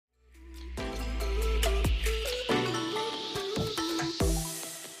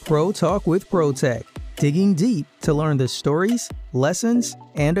Pro Talk with ProTech, digging deep to learn the stories, lessons,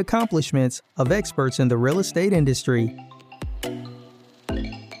 and accomplishments of experts in the real estate industry.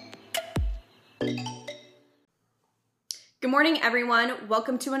 Good morning, everyone.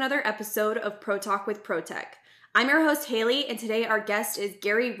 Welcome to another episode of Pro Talk with ProTech. I'm your host, Haley, and today our guest is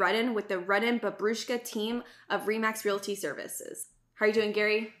Gary Rudden with the Rudden Babrushka team of RE/MAX Realty Services. How are you doing,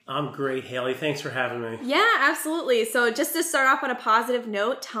 Gary? I'm great, Haley. Thanks for having me. Yeah, absolutely. So just to start off on a positive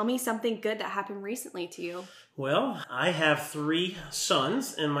note, tell me something good that happened recently to you. Well, I have 3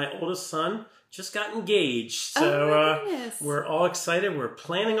 sons, and my oldest son just got engaged. So we're all excited. We're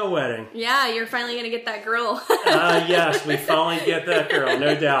planning a wedding. Yeah, you're finally going to get that girl. Yes, we finally get that girl,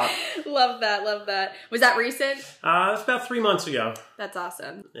 no doubt. Love that, love that. Was that recent? It was about 3 months ago. That's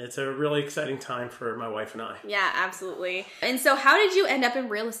awesome. It's a really exciting time for my wife and I. Yeah, absolutely. And so how did you end up in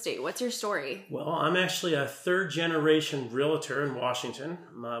real estate? What's your story? Well, I'm actually a 3rd-generation realtor in Washington.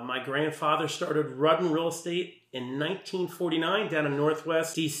 My grandfather started Rudden Real Estate in 1949 down in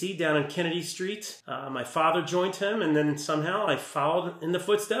Northwest DC, down on Kennedy Street. My father joined him, and then somehow I followed in the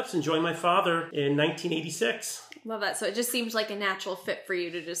footsteps and joined my father in 1986. Love that. So it just seems like a natural fit for you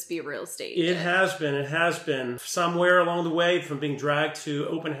to just be a real estate agent. It has been. Somewhere along the way, from being dragged to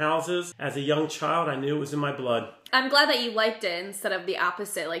open houses as a young child, I knew it was in my blood. I'm glad that you liked it instead of the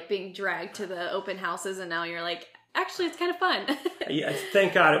opposite, like being dragged to the open houses and now you're like, actually, it's kind of fun. Yeah,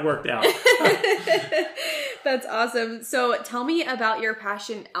 thank God it worked out. That's awesome. So tell me about your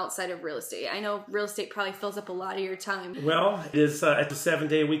passion outside of real estate. I know real estate probably fills up a lot of your time. Well, it is a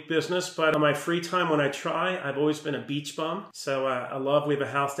 7-day-a-week business, but on my free time when I try, I've always been a beach bum. So we have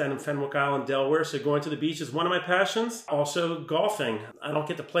a house down in Fenwick Island, Delaware, so going to the beach is one of my passions. Also golfing. I don't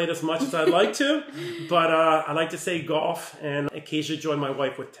get to play it as much as I'd like to, but I like to say golf and occasionally join my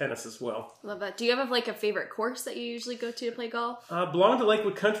wife with tennis as well. Love that. Do you have like a favorite course that you usually go to play golf? Belong to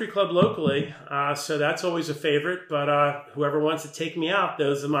Lakewood Country Club locally, so that's always a favorite, but whoever wants to take me out,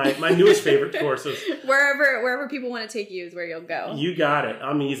 those are my newest favorite courses. Wherever people want to take you is where you'll go. You got it.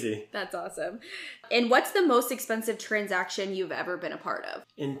 I'm easy. That's awesome. And what's the most expensive transaction you've ever been a part of?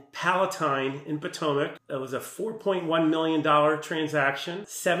 In Palatine, in Potomac, it was a $4.1 million transaction,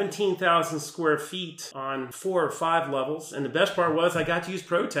 17,000 square feet on 4 or 5 levels. And the best part was I got to use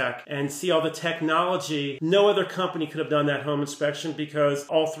ProTech and see all the technology. No other company could have done that home inspection because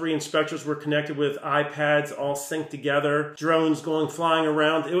all 3 inspectors were connected with iPads, all synced together, drones flying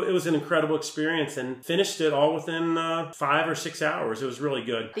around. It was an incredible experience and finished it all within 5 or 6 hours. It was really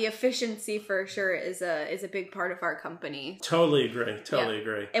good. The efficiency for sure is a big part of our company. Totally agree.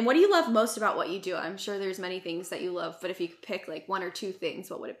 Agree. And what do you love most about what you do? I'm sure there's many things that you love, but if you could pick like 1 or 2 things,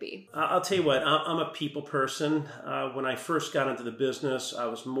 what would it be? I'll tell you what, I'm a people person. When I first got into the business, I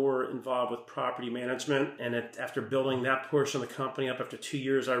was more involved with property management. And after building that portion of the company up after 2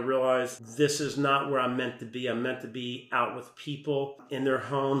 years, I realized this is not where I'm meant to be. I'm meant to be out with people in their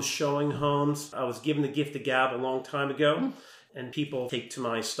homes, showing homes. I was given the gift of gab a long time ago. Mm-hmm. And people take to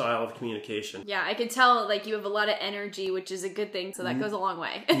my style of communication. Yeah, I can tell like you have a lot of energy, which is a good thing, so that goes a long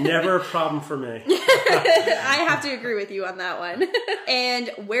way. Never a problem for me. I have to agree with you on that one.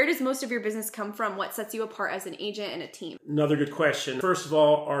 And where does most of your business come from? What sets you apart as an agent and a team? Another good question. First of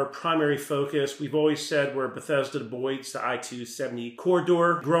all, our primary focus, we've always said we're Bethesda to Boyd's, the I-270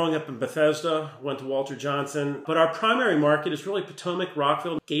 corridor. Growing up in Bethesda, went to Walter Johnson. But our primary market is really Potomac,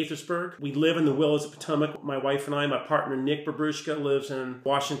 Rockville, Gaithersburg. We live in the Willows of Potomac. My wife and I, my partner Nick Babrushka lives in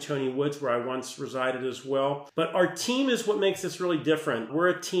Washington Woods, where I once resided as well. But our team is what makes us really different. We're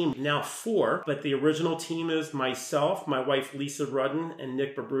a team now 4, but the original team is myself, my wife Lisa Rudden, and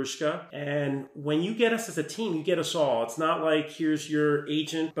Nick Babrushka. And when you get us as a team, you get us all. It's not like here's your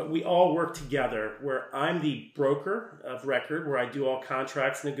agent, but we all work together, where I'm the broker of record, where I do all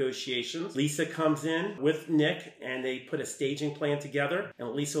contracts, negotiations. Lisa comes in with Nick, and they put a staging plan together, and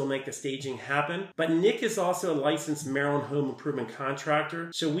Lisa will make the staging happen. But Nick is also a licensed Maryland home improvement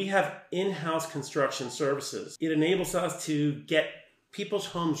contractor. So we have in-house construction services. It enables us to get people's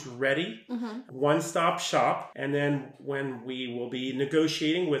homes ready, one-stop shop, and then when we will be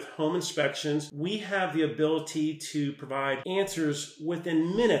negotiating with home inspections, we have the ability to provide answers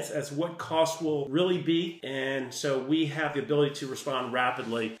within minutes as what costs will really be, and so we have the ability to respond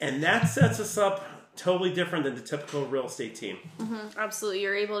rapidly. And that sets us up totally different than the typical real estate team. Absolutely.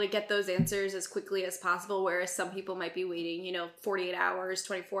 You're able to get those answers as quickly as possible, whereas some people might be waiting, 48 hours,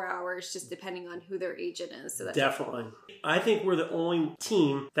 24 hours, just depending on who their agent is. So that's definitely. I think we're the only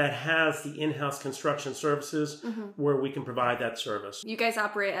team that has the in-house construction services where we can provide that service. You guys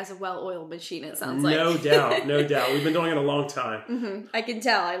operate as a well-oiled machine, it sounds like. No doubt, no doubt. We've been doing it a long time. I can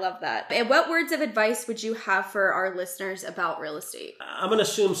tell. I love that. And what words of advice would you have for our listeners about real estate? I'm going to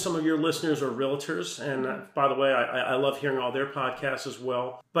assume some of your listeners are realtors. And by the way, I love hearing all their podcasts as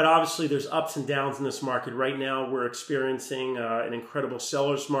well. But obviously, there's ups and downs in this market. Right now, we're experiencing an incredible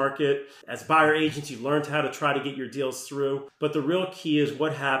seller's market. As buyer agents, you learned how to try to get your deals through. But the real key is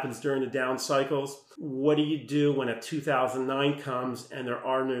what happens during the down cycles. What do you do when a 2009 comes and there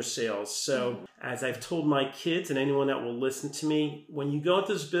are no sales? So as I've told my kids and anyone that will listen to me, when you go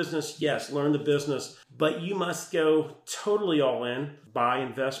into this business, yes, learn the business, but you must go totally all in. Buy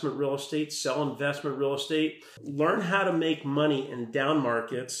investment real estate, sell investment real estate, learn how to make money in down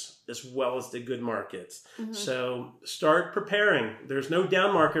markets as well as the good markets. So start preparing. There's no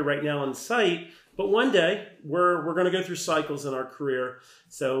down market right now in sight, but one day we're going to go through cycles in our career.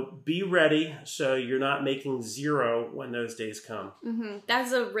 So be ready so you're not making zero when those days come.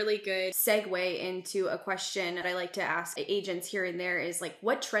 That's a really good segue into a question that I like to ask agents here and there is like,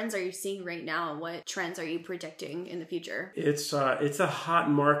 what trends are you seeing right now and what trends are you predicting in the future? It's a hot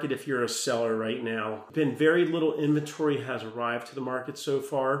market if you're a seller right now. Very little inventory has arrived to the market so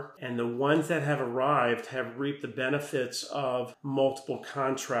far, and the ones that have arrived have reaped the benefits of multiple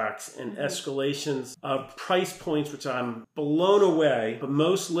contracts and escalations of price points, which I'm blown away. But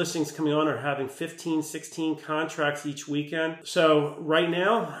most listings coming on are having 15, 16 contracts each weekend. So right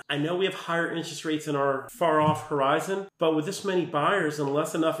now, I know we have higher interest rates in our far off horizon, but with this many buyers,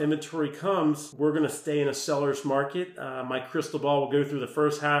 unless enough inventory comes, we're going to stay in a seller's market. My crystal ball will go through the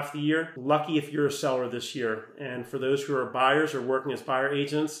first half of the year. Lucky if you're a seller this year. And for those who are buyers or working as buyer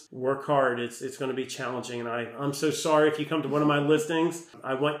agents, work hard. It's going to be challenging. And I'm so sorry if you come to one of my listings.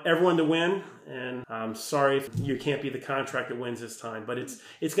 I want everyone to win. And I'm sorry if you can't be the contract that wins this time, but it's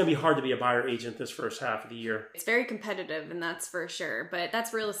going to be hard to be a buyer agent this first half of the year. It's very competitive, and that's for sure, but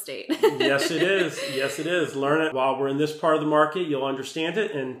that's real estate. Yes, it is. Yes, it is. Learn it while we're in this part of the market. You'll understand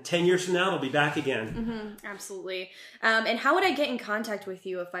it, and 10 years from now, it'll be back again. Absolutely. And how would I get in contact with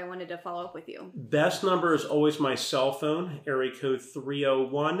you if I wanted to follow up with you? Best number is always my cell phone, area code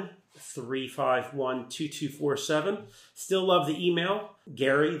 301-351-2247. Still love the email,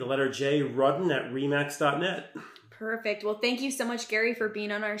 Gary, the letter J, Rudden at remax.net. Perfect. Well, thank you so much, Gary, for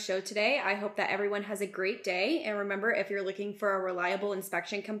being on our show today. I hope that everyone has a great day. And remember, if you're looking for a reliable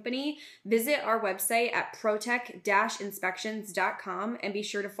inspection company, visit our website at protech-inspections.com and be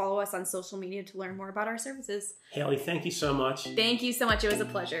sure to follow us on social media to learn more about our services. Haley, thank you so much. Thank you so much. It was a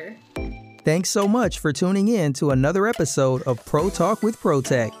pleasure. Thanks so much for tuning in to another episode of Pro Talk with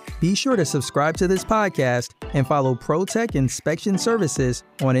ProTech. Be sure to subscribe to this podcast and follow ProTech Inspection Services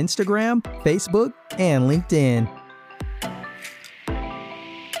on Instagram, Facebook, and LinkedIn.